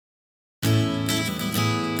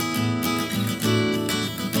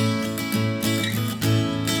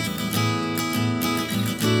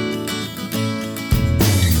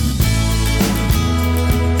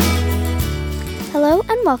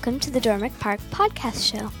and welcome to the Dormick Park podcast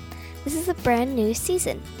show. This is a brand new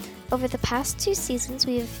season. Over the past 2 seasons,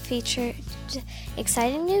 we have featured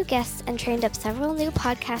exciting new guests and trained up several new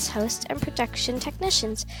podcast hosts and production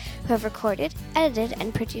technicians who have recorded, edited,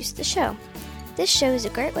 and produced the show. This show is a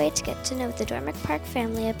great way to get to know the Dormick Park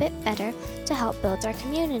family a bit better to help build our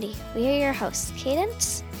community. We are your hosts,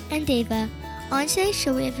 Cadence and Ava. On today's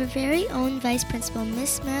show, we have our very own Vice Principal,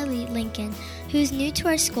 Miss Maralee Lincoln, who is new to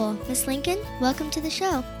our school. Miss Lincoln, welcome to the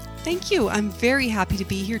show. Thank you. I'm very happy to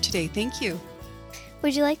be here today. Thank you.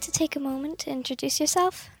 Would you like to take a moment to introduce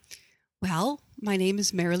yourself? Well, my name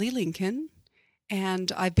is Maralee Lincoln,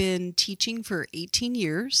 and I've been teaching for 18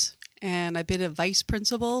 years, and I've been a vice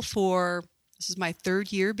principal this is my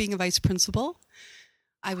 3rd year being a vice principal.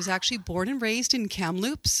 I was actually born and raised in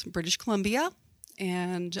Kamloops, British Columbia,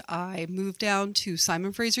 and I moved down to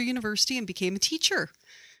Simon Fraser University and became a teacher.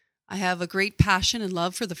 I have a great passion and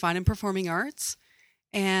love for the fine and performing arts,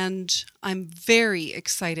 and I'm very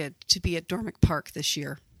excited to be at Dormick Park this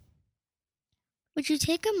year. Would you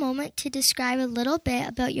take a moment to describe a little bit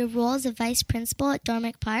about your role as a vice principal at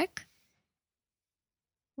Dormick Park?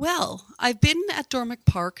 Well, I've been at Dormick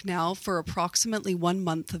Park now for approximately 1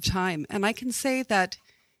 month of time, and I can say that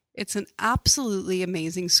it's an absolutely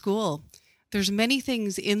amazing school. There's many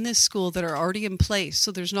things in this school that are already in place,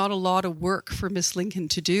 so there's not a lot of work for Miss Lincoln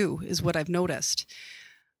to do, is what I've noticed.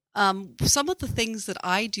 Some of the things that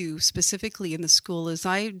I do specifically in the school is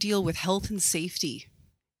I deal with health and safety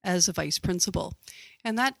as a vice principal.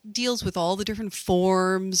 And that deals with all the different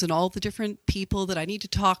forms and all the different people that I need to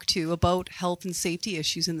talk to about health and safety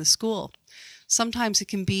issues in the school. Sometimes it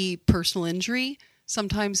can be personal injury.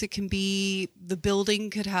 Sometimes it can be the building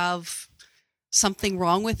could have something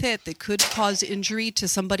wrong with it that could cause injury to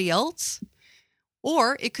somebody else.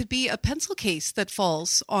 Or it could be a pencil case that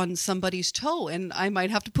falls on somebody's toe and I might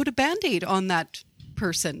have to put a Band-Aid on that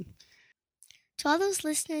person. To all those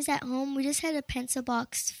listeners at home, we just had a pencil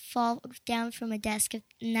box fall down from a desk,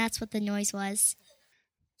 and that's what the noise was.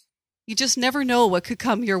 You just never know what could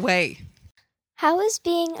come your way. How is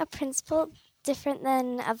being a principal different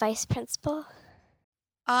than a vice principal?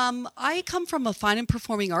 I come from a fine and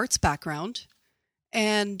performing arts background,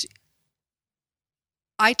 and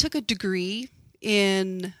I took a degree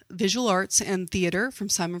in visual arts and theater from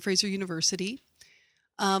Simon Fraser University.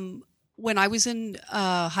 When I was in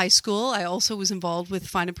high school, I also was involved with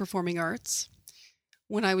fine and performing arts.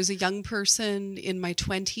 When I was a young person in my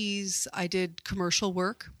 20s, I did commercial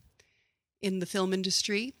work in the film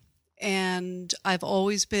industry, and I've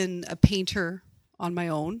always been a painter on my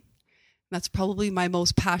own. That's probably my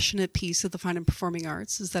most passionate piece of the fine and performing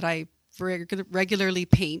arts, is that I regularly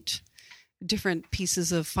paint different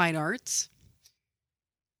pieces of fine arts.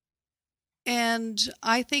 And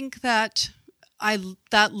I think that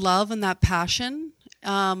that love and that passion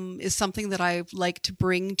is something that I like to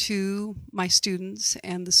bring to my students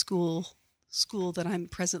and the school that I'm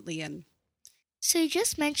presently in. So you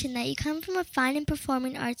just mentioned that you come from a fine and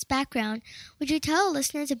performing arts background. Would you tell our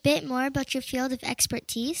listeners a bit more about your field of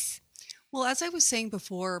expertise? Well, as I was saying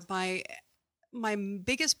before, my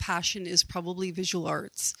biggest passion is probably visual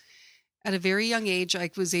arts. At a very young age, I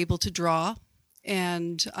was able to draw,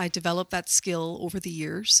 and I developed that skill over the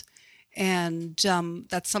years. And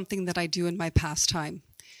that's something that I do in my pastime.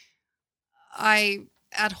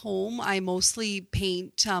 At home, I mostly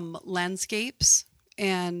paint landscapes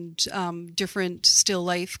and different still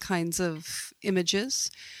life kinds of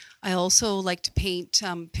images. I also like to paint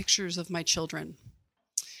pictures of my children.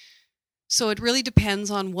 So it really depends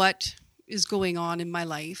on what is going on in my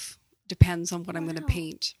life. Depends on what I'm going to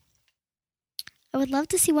paint. I would love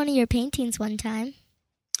to see one of your paintings one time.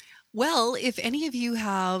 Well, if any of you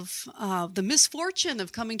have the misfortune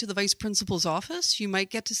of coming to the vice principal's office, you might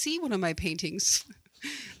get to see one of my paintings.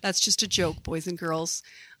 That's just a joke, boys and girls.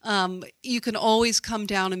 You can always come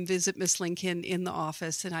down and visit Miss Lincoln in the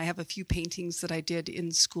office, and I have a few paintings that I did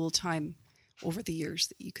in school time over the years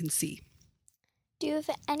that you can see. Do you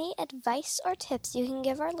have any advice or tips you can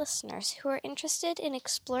give our listeners who are interested in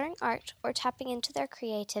exploring art or tapping into their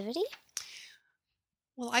creativity?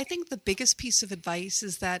 Well, I think the biggest piece of advice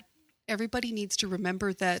is that everybody needs to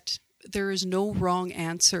remember that there is no wrong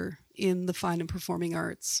answer in the fine and performing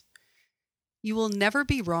arts. You will never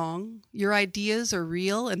be wrong. Your ideas are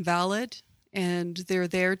real and valid, and they're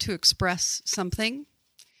there to express something.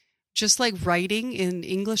 Just like writing in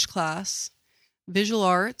English class, visual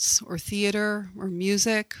arts or theater or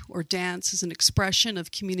music or dance is an expression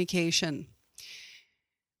of communication.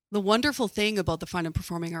 The wonderful thing about the fine and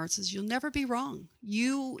performing arts is you'll never be wrong.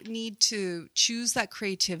 You need to choose that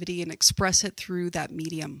creativity and express it through that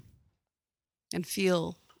medium and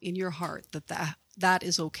feel in your heart that that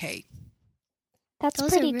is okay. That's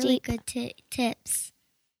Those pretty are really deep. good tips.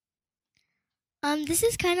 This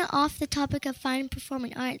is kind of off the topic of fine and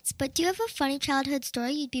performing arts, but do you have a funny childhood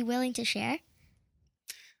story you'd be willing to share?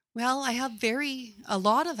 Well, I have a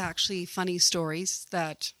lot of actually funny stories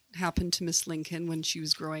that happened to Miss Lincoln when she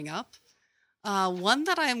was growing up. One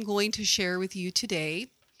that I am going to share with you today.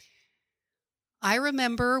 I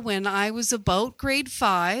remember when I was about grade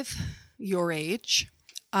 5, your age,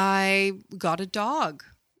 I got a dog,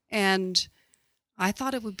 and I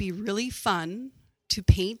thought it would be really fun to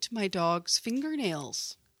paint my dog's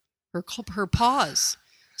fingernails, her paws.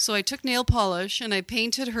 So I took nail polish and I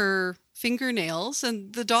painted her fingernails,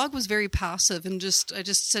 and the dog was very passive and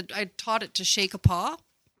I taught it to shake a paw.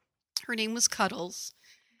 Her name was Cuddles,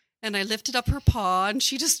 and I lifted up her paw and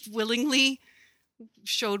she just willingly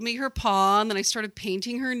showed me her paw, and then I started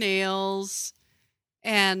painting her nails,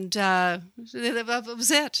 and that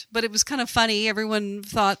was it. But it was kind of funny. Everyone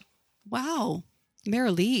thought, wow,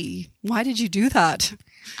 Maralee, why did you do that?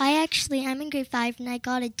 I'm in grade 5 and I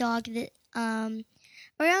got a dog that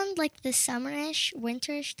around like the summerish,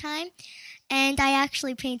 winterish time, and I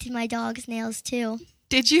actually painted my dog's nails too.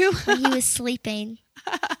 Did you? When he was sleeping.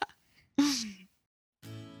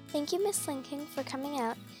 Thank you, Miss Lincoln, for coming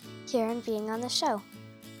out here and being on the show.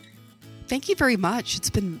 Thank you very much. It's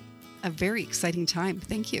been a very exciting time.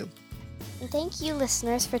 Thank you. And thank you,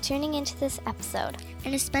 listeners, for tuning into this episode.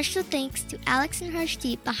 And a special thanks to Alex and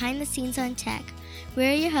Harshdeep behind the scenes on tech.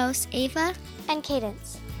 We're your hosts, Ava and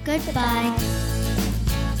Cadence. Goodbye.